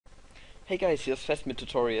Hey guys, here's Phasmid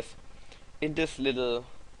Tutorials. In this little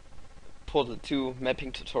Portal 2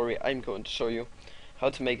 mapping tutorial I'm going to show you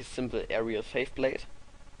how to make a simple aerial faceplate.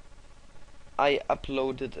 I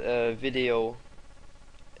uploaded a video,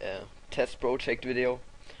 a test project video,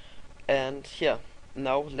 and yeah,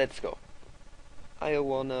 now let's go. I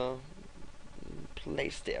wanna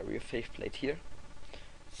place the aerial faceplate here,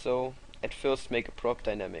 so at first make a prop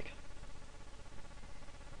dynamic.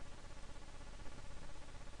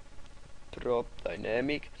 Prop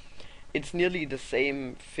dynamic. It's nearly the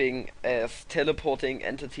same thing as teleporting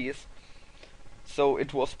entities, so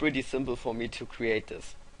it was pretty simple for me to create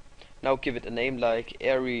this. Now give it a name like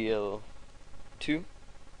Aerial 2.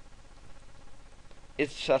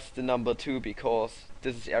 It's just the number 2 because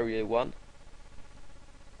this is Aerial 1.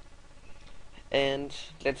 And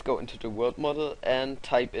let's go into the world model and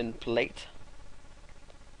type in plate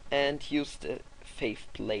and use the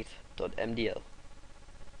faceplate.mdl.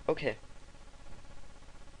 Okay.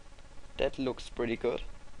 That looks pretty good.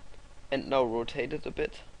 And now rotate it a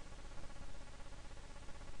bit.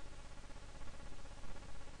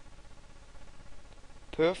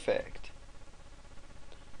 Perfect.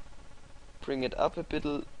 Bring it up a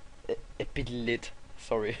bit,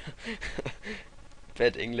 sorry.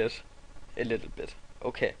 Bad English. A little bit.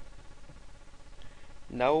 Okay.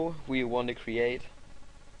 Now we want to create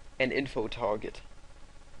an info target.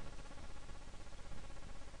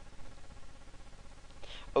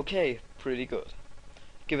 Okay, pretty good.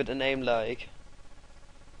 Give it a name like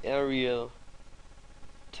Aerial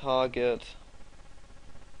Target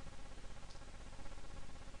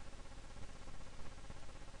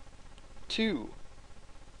 2.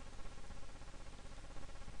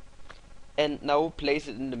 And now place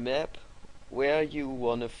it in the map where you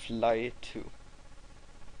wanna fly to.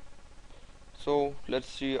 So let's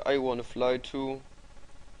see, I wanna fly to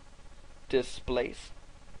this place.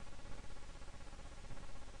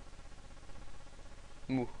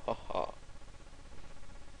 Muhaha.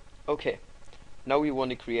 Okay, now we want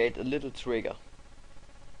to create a little trigger.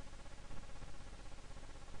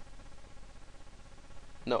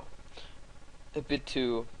 No, a bit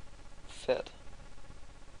too fat.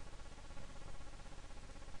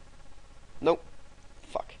 Nope,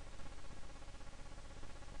 fuck.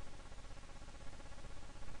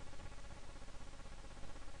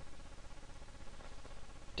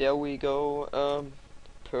 There we go,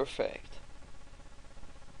 perfect.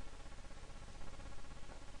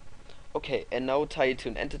 Okay, and now tie it to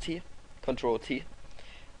an entity, Control T,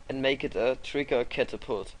 and make it a trigger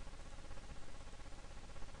catapult.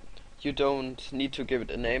 You don't need to give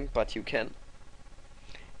it a name, but you can.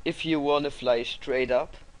 If you wanna fly straight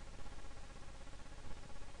up,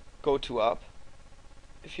 go to up.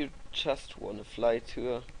 If you just wanna fly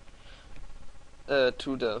to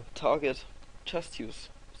the target, just use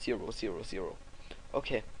 0, 0, 0.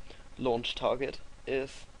 Okay, launch target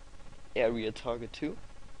is Area Target 2.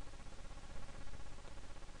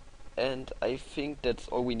 And I think that's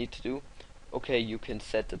all we need to do. Okay, you can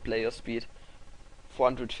set the player speed.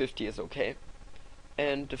 450 is okay.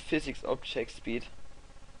 And the physics object speed.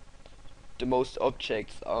 The most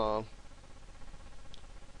objects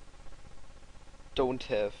don't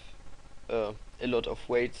have a lot of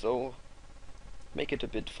weight, so make it a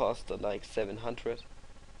bit faster, like 700.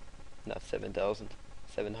 Not 7,000.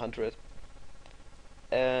 700.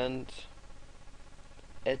 And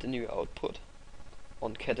add a new output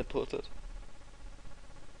on catapulted.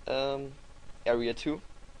 Area 2.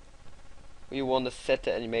 We want to set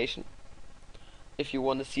the animation. If you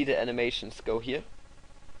want to see the animations, go here.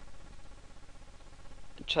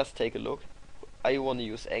 Just take a look. I want to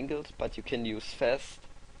use angled, but you can use fast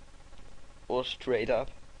or straight up.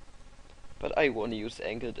 But I want to use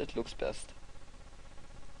angled, it looks best.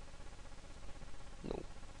 No.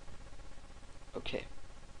 Okay.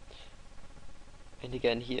 And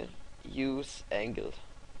again here, use angled.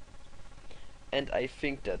 And I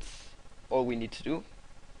think that's all we need to do.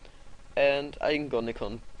 And I'm gonna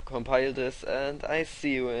compile this, and I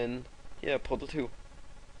see you in Portal 2.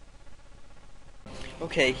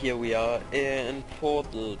 Okay, here we are in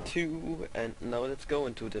Portal 2, and now let's go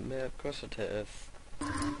into the map cursor test.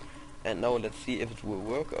 And now let's see if it will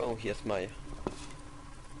work. Oh, here's my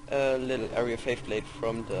little area faceplate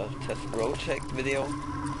from the test project video.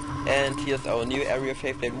 And here's our new area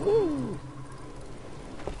faceplate. Woo!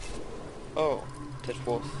 Oh, that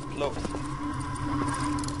was close.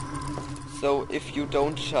 So if you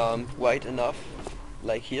don't jump wide enough,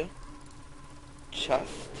 like here,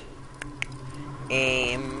 just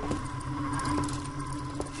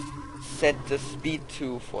set the speed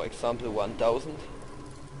to, for example, 1000,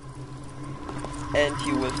 and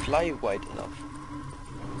you will fly wide enough.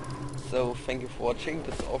 So thank you for watching.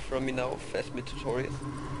 This is all from me now. Phasmid Tutorials.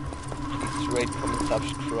 Please rate, comment,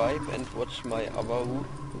 subscribe, and watch my other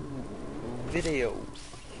videos.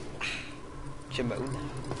 Jamona.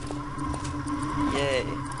 Yay.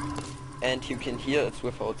 And you can hear it's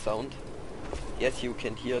without sound. Yes, you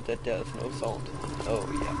can hear that there is no sound. Oh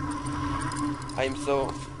yeah. I'm so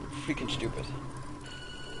freaking stupid.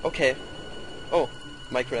 Okay. Oh,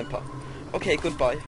 my grandpa. Okay, goodbye.